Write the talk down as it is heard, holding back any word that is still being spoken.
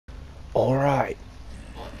Alright.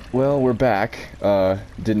 Well, we're back.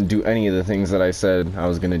 Didn't do any of the things that I said I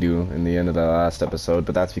was gonna do in the end of the last episode,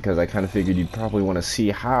 but that's because I kind of figured you'd probably want to see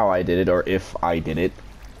how I did it, or if I did it.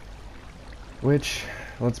 Which,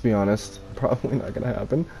 let's be honest, probably not gonna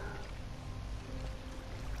happen.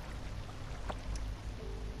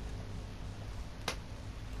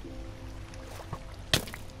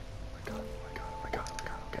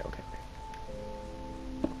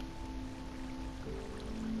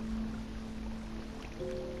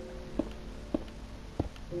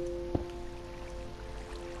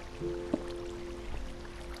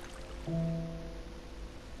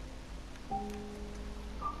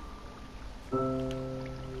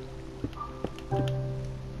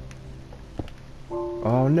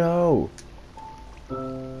 Oh no!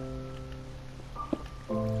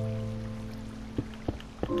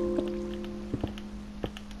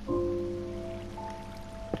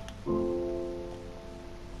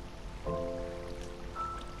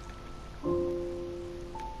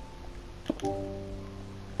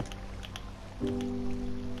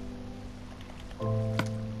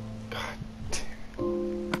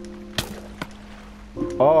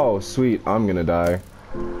 Oh, sweet, I'm gonna die.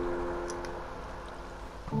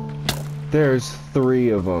 There's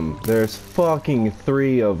 3 of them. There's fucking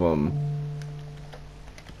 3 of them.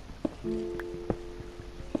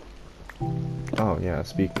 Oh, yeah,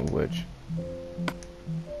 speaking of which.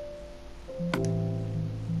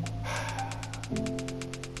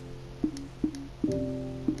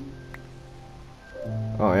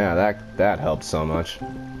 Oh, yeah, that helped so much.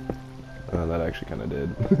 That actually kind of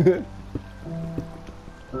did.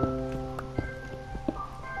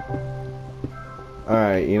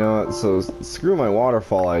 Alright, you know what, so screw my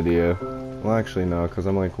waterfall idea. Well, actually, no, because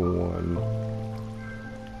I'm like 1.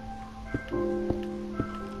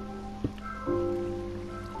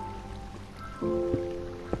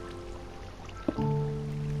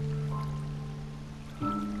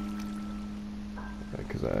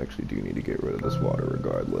 Because I actually do need to get rid of this water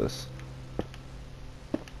regardless.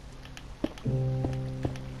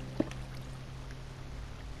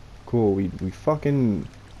 Cool, we fucking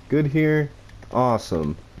good here?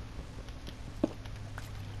 Awesome.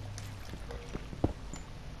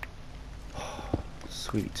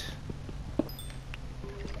 Sweet.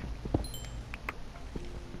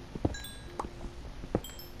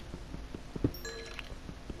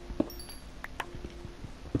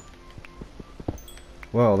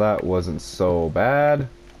 Well, that wasn't so bad.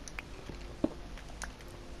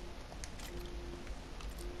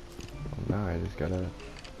 Now I just gotta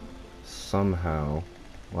somehow,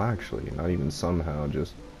 well actually, not even somehow,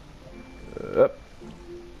 just up,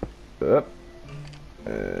 up,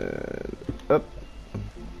 and up,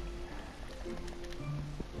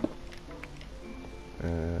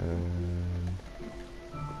 and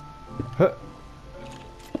huh,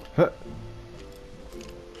 huh.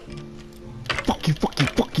 Fuck you, fuck you,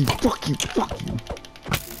 fuck you, fuck you, fuck you.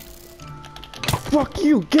 Fuck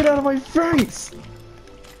you, get out of my face!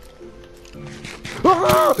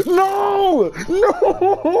 Ah! No!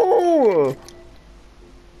 No!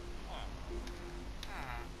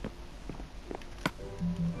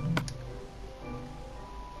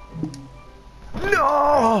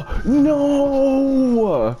 No!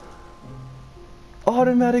 No!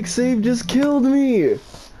 Automatic save just killed me!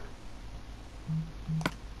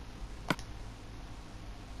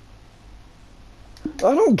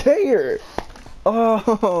 I don't care!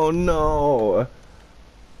 Oh no!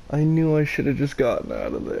 I knew I should have just gotten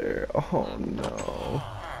out of there. Oh no.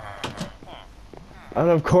 And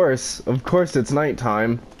of course it's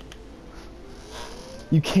nighttime.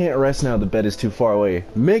 You can't rest now, the bed is too far away.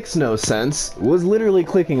 Makes no sense. Was literally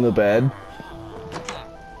clicking the bed.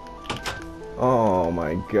 Oh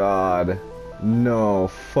my god. No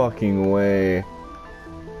fucking way.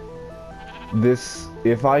 This,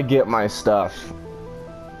 if I get my stuff,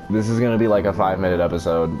 this is gonna be like a 5-minute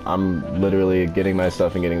episode. I'm literally getting my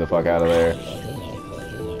stuff and getting the fuck out of there.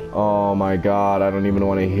 Oh my god, I don't even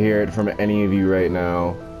want to hear it from any of you right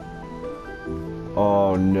now.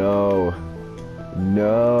 Oh no.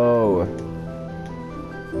 No.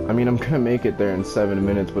 I mean, I'm gonna make it there in 7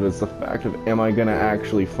 minutes, but it's the fact of, am I gonna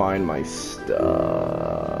actually find my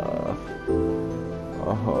stuff?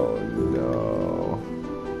 Oh no.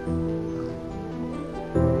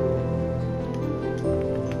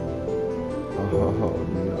 Oh no,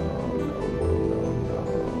 no, no, no.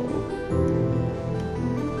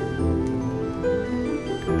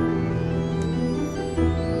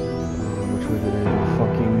 Which way did I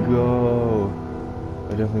fucking go? I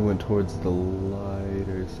definitely went towards the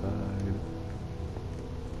lighter side.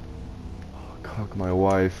 Oh, cock my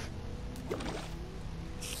wife.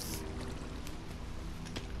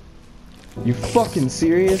 You fucking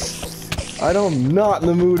serious? I'm not in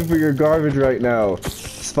the mood for your garbage right now.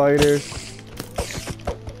 Spider.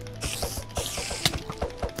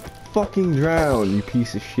 Fucking drown, you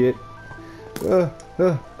piece of shit. Oh,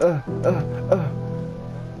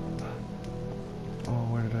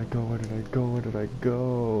 where did I go? Where did I go? Where did I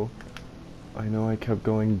go? I know I kept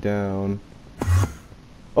going down.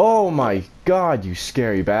 Oh my god, you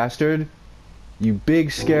scary bastard. You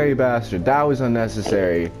big scary bastard. That was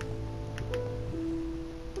unnecessary.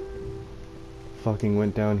 Fucking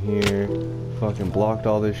went down here. Fucking blocked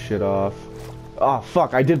all this shit off. Oh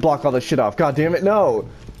fuck, I did block all this shit off. God damn it, no!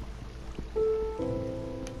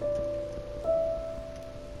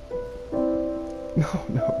 No,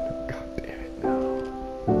 no, no, god damn it, no.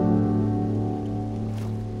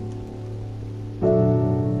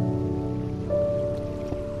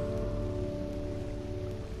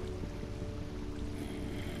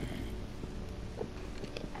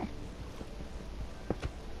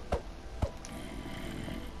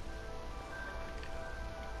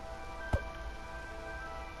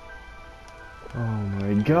 Oh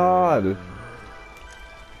my god.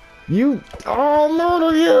 You. Oh,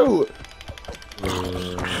 murder you!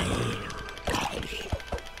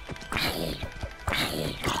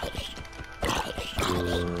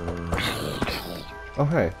 Oh,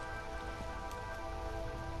 hey.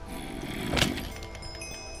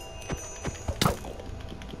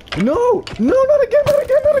 No! No, not again, not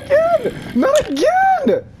again, not again! Not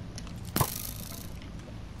again!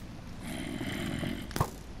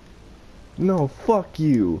 No, fuck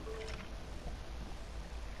you.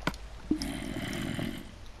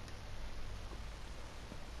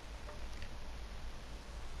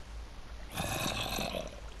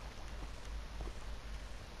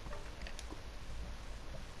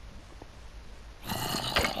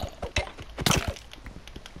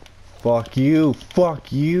 Fuck you,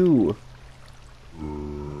 fuck you.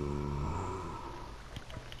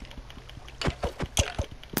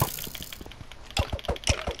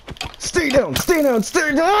 Stay down, stay down,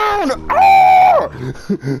 stay down! Ah!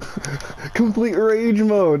 Complete rage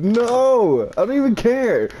mode, no! I don't even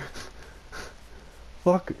care.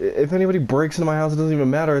 Fuck, if anybody breaks into my house, it doesn't even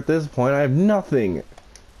matter at this point. I have nothing.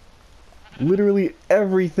 Literally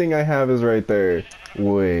everything I have is right there.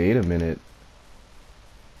 Wait a minute.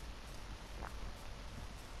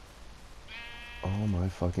 Oh my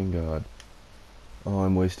fucking god. Oh,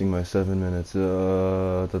 I'm wasting my 7 minutes.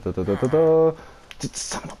 Son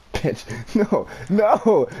of a bitch. No,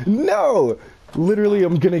 no, no! Literally,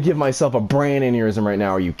 I'm gonna give myself a brain aneurysm right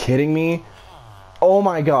now. Are you kidding me? Oh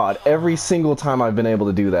my god, every single time I've been able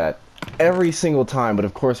to do that. Every single time, but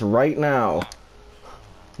of course right now,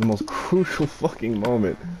 the most crucial fucking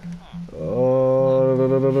moment. Oh,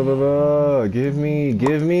 give me,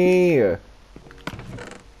 give me!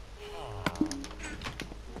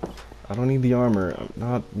 I don't need the armor. I'm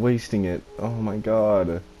not wasting it. Oh my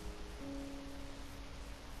god.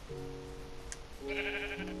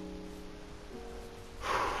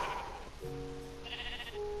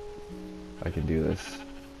 I can do this.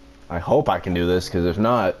 I hope I can do this, because if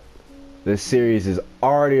not, this series is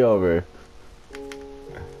already over.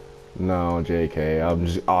 No, JK, I'm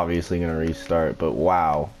just obviously gonna restart, but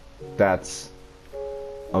wow. That's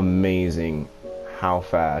amazing how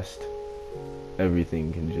fast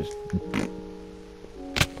everything can just...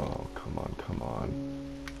 Oh, come on, come on.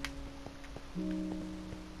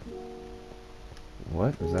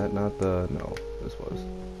 What? Is that not the... No, this was.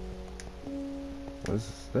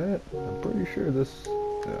 Was that? I'm pretty sure this...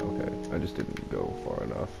 Yeah, okay. I just didn't go far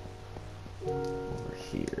enough. Over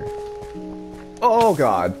here. Oh,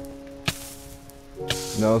 God!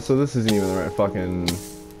 No, so this isn't even the right fucking...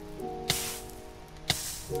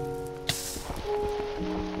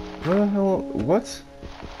 What the hell? What?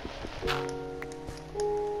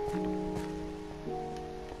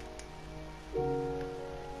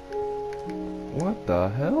 What the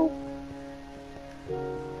hell?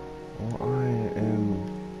 Well, I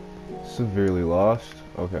am severely lost.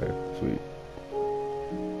 Okay, sweet.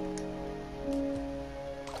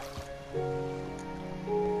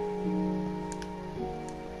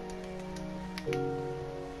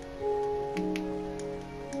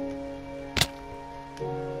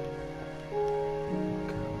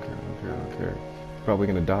 Okay. Probably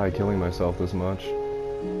gonna die killing myself this much.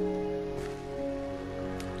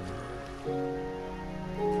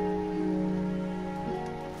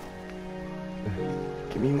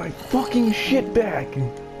 Give me my fucking shit back!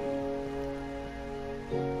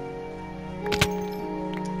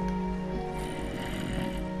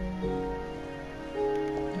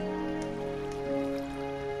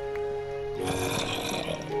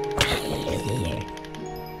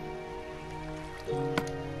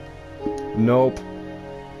 Nope.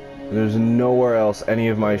 There's nowhere else any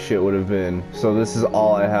of my shit would have been. So this is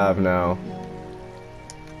all I have now.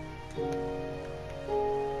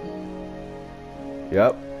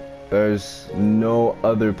 Yep. There's no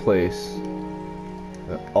other place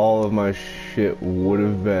that all of my shit would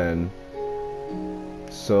have been.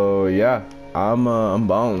 So yeah, I'm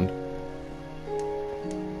boned.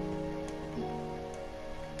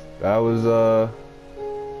 That was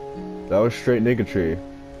straight niggatry.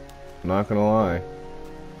 I'm not gonna lie.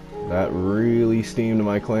 That really steamed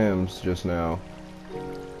my clams just now.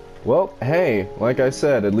 Well, hey, like I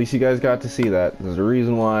said, at least you guys got to see that. There's a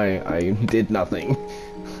reason why I did nothing.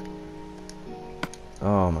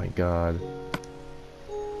 Oh my god.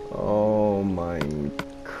 Oh my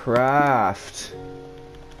craft.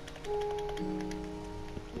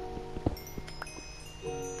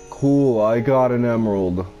 Cool, I got an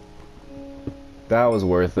emerald. That was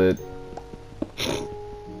worth it.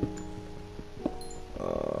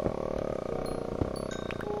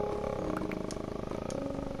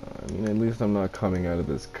 I mean, at least I'm not coming out of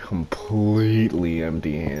this completely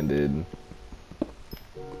empty-handed.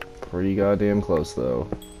 Pretty goddamn close, though.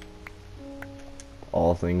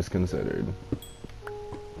 All things considered.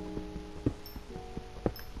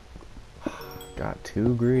 Got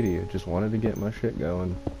too greedy. I just wanted to get my shit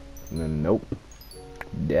going. And then, nope.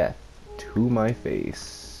 Death to my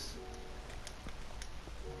face.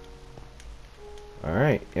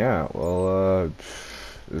 Alright, yeah, well,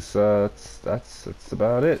 that's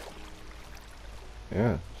about it.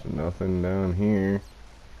 Yeah, there's nothing down here.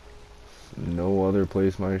 No other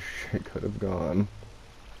place my shit could have gone.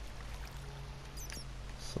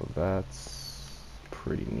 So that's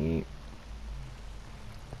pretty neat.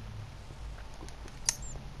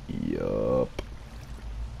 Yup.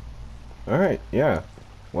 Alright, yeah.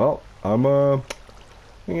 Well, I'm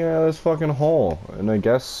yeah, this fucking hole. And I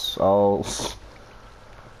guess I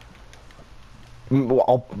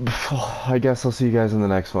guess I'll see you guys in the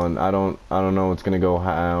next one. I don't know what's gonna go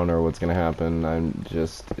down or what's gonna happen. I'm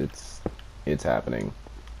just it's happening.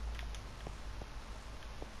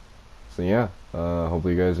 So yeah,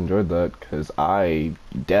 hopefully you guys enjoyed that, because I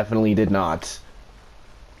definitely did not.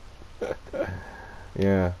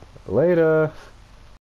 Yeah, later.